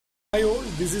Hi all,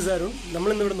 this is Arun. നമ്മൾ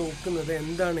ഇന്ന് ഇവിടെ നോക്കുന്നത്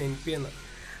എന്താണ് NPA എന്ന്.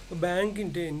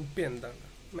 ബാങ്കിന്റെ NPA എന്താണ്?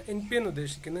 NPA എന്ന്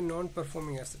ഉദ്ദേശിക്കുന്നത് നോൺ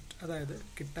പെർഫോമിംഗ് അസറ്റ്, അതായത്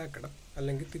കിട്ടാക്കടം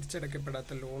അല്ലെങ്കിൽ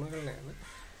തിരിച്ചടയ്ക്കപ്പെടാത്ത ലോണുകളെയാണ്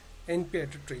NPA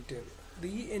ആയിട്ട് ട്രീറ്റ് ചെയ്യുന്നത്.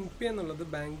 ഈ NPA എന്നുള്ളത്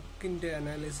ബാങ്കിന്റെ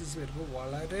അനാലിസിസ് വരുമ്പോൾ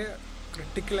വളരെ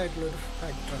ക്രിട്ടിക്കൽ ആയിട്ടുള്ള ഒരു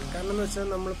ഫാക്ടറാണ്. കാരണം എന്ന് വെച്ചാൽ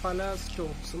നമ്മൾ പല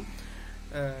സ്റ്റോക്സും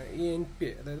ഈ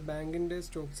NPA, അതായത് ബാങ്കിന്റെ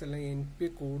സ്റ്റോക്സ് എല്ലാം NPA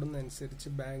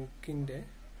കൂടുന്നതനുസരിച്ച് ബാങ്കിന്റെ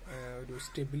ഒരു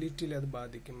സ്റ്റെബിലിറ്റിയിൽ അത്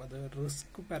ബാധിക്കും. അത്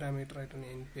റിസ്ക് പാരാമീറ്റർ ആയിട്ടാണ്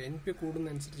NPA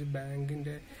കൂടുന്നതനുസരിച്ച്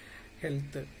ബാങ്കിന്റെ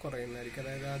ഹെൽത്ത് കുറയുന്നതായിരിക്കും.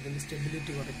 അതായത് അതിന്റെ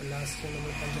സ്റ്റെബിലിറ്റി കുറയും. ഇപ്പോൾ ലാസ്റ്റ്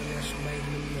നമ്മൾ പഞ്ചാബ് നാഷണൽ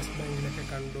ബാങ്കിലും യെസ് ബാങ്കിലൊക്കെ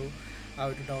കണ്ടു ആ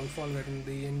ഒരു ഡൗൺഫോൾ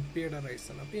വരുന്നത് ഈ NPAയുടെ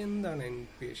റൈസാണ്. അപ്പോൾ എന്താണ്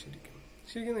NPA ശരിക്കും?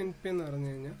 NPA എന്ന് പറഞ്ഞു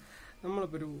കഴിഞ്ഞാൽ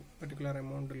നമ്മളിപ്പോൾ ഒരു പർട്ടിക്കുലർ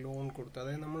എമൗണ്ട് ലോൺ കൊടുത്തു,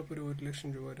 അതായത് നമ്മളിപ്പോൾ ഒരു 1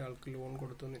 ലക്ഷം രൂപ ഒരാൾക്ക് ലോൺ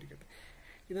കൊടുത്തു എന്നിരിക്കട്ടെ.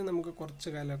 ഇത് നമുക്ക് കുറച്ച്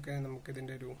കാലമൊക്കെ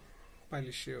നമുക്കിതിൻ്റെ ഒരു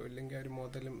പലിശയോ അല്ലെങ്കിൽ ഒരു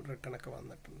മുതലും റിട്ടേൺ ഒക്കെ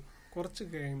വന്നിട്ടുണ്ട്. കുറച്ച്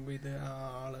കഴിയുമ്പോൾ ഇത് ആ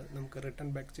ആള് നമുക്ക് റിട്ടേൺ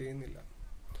ബാക്ക് ചെയ്യുന്നില്ല.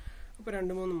 അപ്പോൾ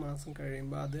 2-3 മാസം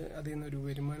കഴിയുമ്പോൾ അതിൽ നിന്നൊരു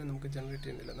വരുമാനം നമുക്ക് ജനറേറ്റ്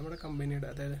ചെയ്യുന്നില്ല. നമ്മുടെ കമ്പനിയുടെ,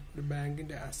 അതായത് ഒരു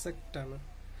ബാങ്കിന്റെ അസറ്റാണ്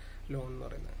ലോൺ എന്ന്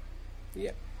പറയുന്നത്. ഈ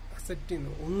അസറ്റിൽ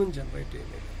നിന്ന് ഒന്നും ജനറേറ്റ്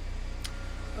ചെയ്യുന്നില്ല.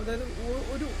 അതായത്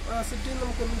ഒരു അസറ്റിൽ നിന്ന്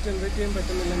നമുക്കൊന്നും ജനറേറ്റ് ചെയ്യാൻ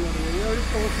പറ്റുന്നില്ല എന്ന് പറഞ്ഞു കഴിഞ്ഞാൽ ഒരു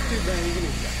പ്രോഫിറ്റ്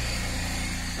ബാങ്കിനില്ല.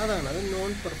 അത്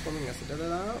നോൺ പെർഫോമിംഗ് അസറ്റ്.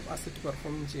 അതായത് ആ അസറ്റ്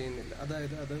പെർഫോം ചെയ്യുന്നില്ല,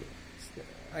 അതായത് അത്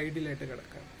ഐഡിയലായിട്ട്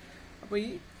കിടക്കാൻ. അപ്പോൾ ഈ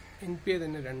NPA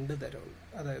തന്നെ 2 തരമുണ്ട്.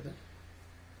 അതായത്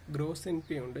ഗ്രോസ്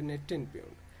NPA ഉണ്ട്, നെറ്റ് NPA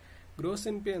ഉണ്ട്. ഗ്രോസ്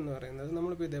NPA എന്ന് പറയുന്നത്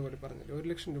നമ്മളിപ്പോൾ ഇതേപോലെ പറഞ്ഞില്ല, 1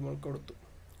 ലക്ഷം രൂപ കൊടുത്ത്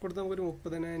നമുക്കൊരു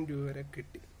 30,000 രൂപ വരെ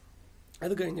കിട്ടി.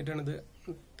 അത് കഴിഞ്ഞിട്ടാണ് ഇത്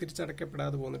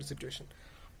തിരിച്ചടയ്ക്കപ്പെടാതെ പോകുന്നൊരു സിറ്റുവേഷൻ.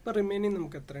 അപ്പോൾ റിമൈനിങ്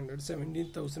നമുക്ക് എത്രയുണ്ട്? ഒരു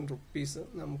 17,000 റുപ്പീസ്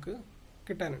നമുക്ക്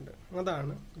കിട്ടാനുണ്ട്.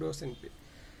 അതാണ് ഗ്രോസ് NPA.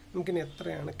 നമുക്കിനി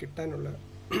എത്രയാണ് കിട്ടാനുള്ള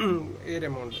ഒരു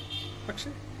എമൗണ്ട്.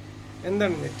 പക്ഷെ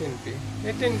എന്താണ് നെറ്റ് NPA?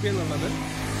 നെറ്റ് NPA എന്നുള്ളത്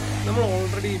നമ്മൾ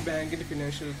ഓൾറെഡി ഈ ബാങ്കിന്റെ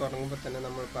ഫിനാൻഷ്യൽ തുടങ്ങുമ്പോൾ തന്നെ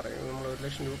നമ്മൾ പറയും, നമ്മൾ 1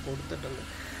 ലക്ഷം രൂപ കൊടുത്തിട്ടുണ്ട്.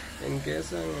 ഇൻ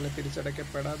കേസ് അങ്ങനെ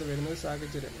തിരിച്ചടയ്ക്കപ്പെടാതെ വരുന്ന ഒരു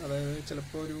സാഹചര്യം, അതായത്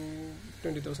ചിലപ്പോൾ ഒരു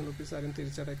 20,000 റുപ്പീസ് ആരും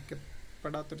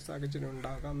തിരിച്ചടയ്ക്കപ്പെടാത്തൊരു സാഹചര്യം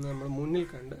ഉണ്ടാകാം എന്ന് നമ്മൾ മുന്നിൽ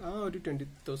കണ്ട് ആ ഒരു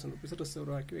 20,000 റുപ്പീസ്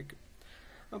റിസർവ് ആക്കി വെക്കും.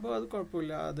 അപ്പോൾ അത്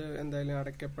കുഴപ്പമില്ല, അത് എന്തായാലും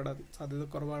അടയ്ക്കപ്പെടാൻ സാധ്യത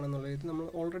കുറവാണെന്നുള്ള രീതിയിൽ നമ്മൾ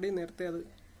ഓൾറെഡി നേരത്തെ അത്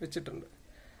വെച്ചിട്ടുണ്ട്.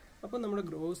 അപ്പോൾ നമ്മുടെ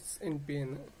ഗ്രോസ് NPA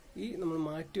എന്ന് ഈ നമ്മൾ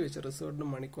മാറ്റി വെച്ച റിസർവ്ഡ്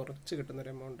മണി കുറച്ച്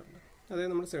കിട്ടുന്നൊരു എമൗണ്ട് ഉണ്ട്.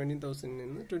 അതായത് നമ്മൾ 17,000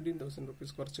 നിന്ന് 20,000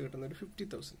 റുപ്പീസ് കുറച്ച് കിട്ടുന്ന ഒരു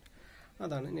 50,000,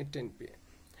 അതാണ് നെറ്റ് NPA.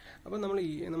 അപ്പോൾ നമ്മൾ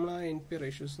ആ NPA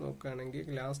റേഷ്യോസ്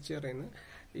നോക്കുകയാണെങ്കിൽ ലാസ്റ്റ് ഇയറിൽ നിന്ന്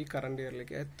ഈ കറണ്ട്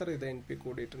ഇയറിലേക്ക് എത്ര ഇത് NPA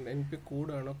കൂടിയിട്ടുണ്ട്. NPA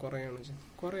കൂടുകയാണോ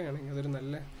കുറയുകയാണെങ്കിൽ അതൊരു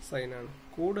നല്ല സൈനാണ്.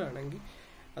 കൂടുകയാണെങ്കിൽ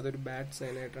അതൊരു ബാഡ്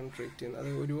സൈനായിട്ടാണ് ട്രീറ്റ് ചെയ്യുന്നത്.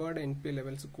 അത് ഒരുപാട് NPA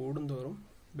ലെവൽസ് കൂടുന്തോറും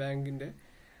ബാങ്കിന്റെ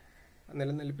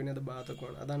നിലനിൽപ്പിന് അത്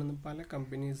ബാധകമാണ്. അതാണ് പല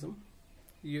കമ്പനീസും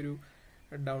ഈ ഒരു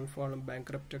ഡൗൺഫോളും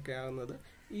ബാങ്ക്രപ്റ്റ് ഒക്കെ ആകുന്നത്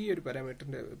ഈ ഒരു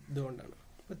പാരാമീറ്ററിന്റെ ഇതുകൊണ്ടാണ്.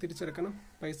 അപ്പോൾ തിരിച്ചടക്കണം,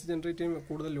 പൈസ ജനറേറ്റ് ചെയ്യുമ്പോൾ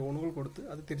കൂടുതൽ ലോണുകൾ കൊടുത്ത്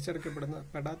അത്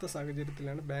തിരിച്ചടയ്ക്കപ്പെടാത്ത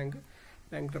സാഹചര്യത്തിലാണ്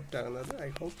ബാങ്ക്രപ്റ്റ് ആകുന്നത്. ഐ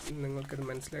ഹോപ്പ് നിങ്ങൾക്കത്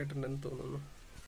മനസ്സിലായിട്ടുണ്ടെന്ന് തോന്നുന്നു.